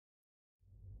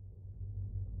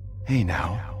Hey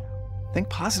now, think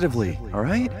positively, all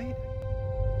right?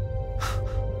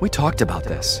 We talked about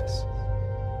this.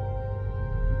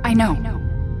 I know.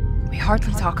 We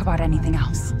hardly talk about anything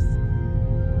else.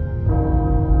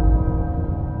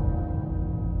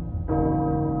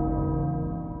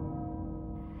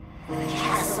 The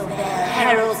castle bell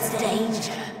heralds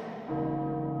danger.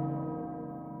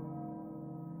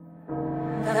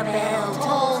 The bell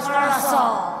tolls for us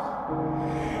all.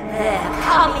 They're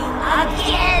coming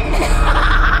again!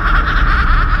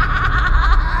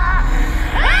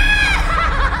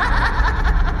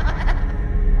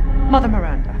 Mother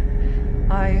Miranda,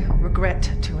 I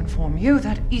regret to inform you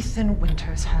that Ethan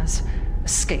Winters has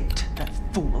escaped that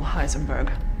fool Heisenberg.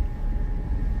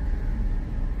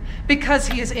 Because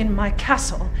he is in my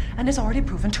castle and has already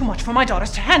proven too much for my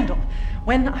daughters to handle.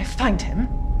 When I find him...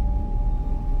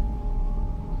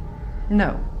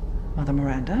 No, Mother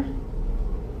Miranda.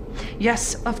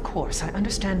 Yes, of course, I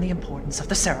understand the importance of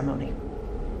the ceremony.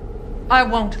 I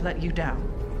won't let you down.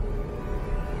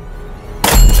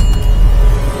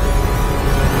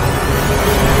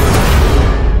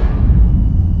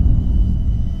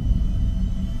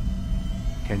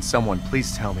 Can someone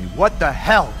please tell me what the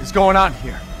hell is going on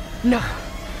here? No.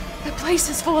 The place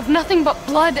is full of nothing but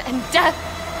blood and death.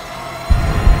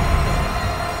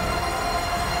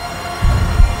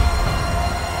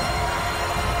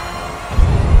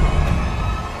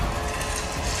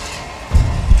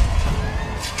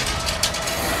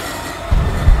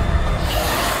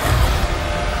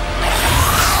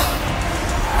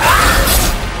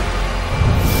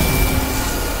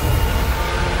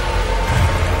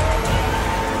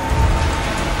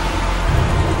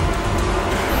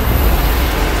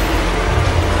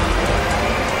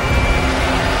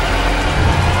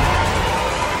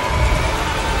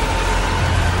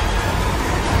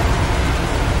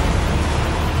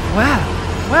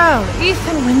 Well,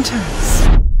 Ethan Winters.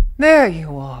 There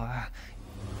you are.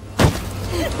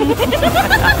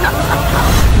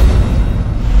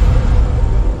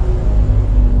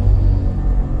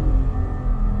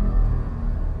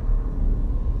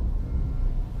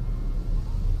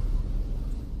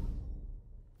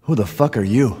 Who the fuck are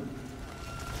you?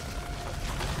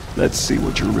 Let's see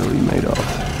what you're really made of,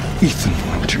 Ethan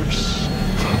Winters.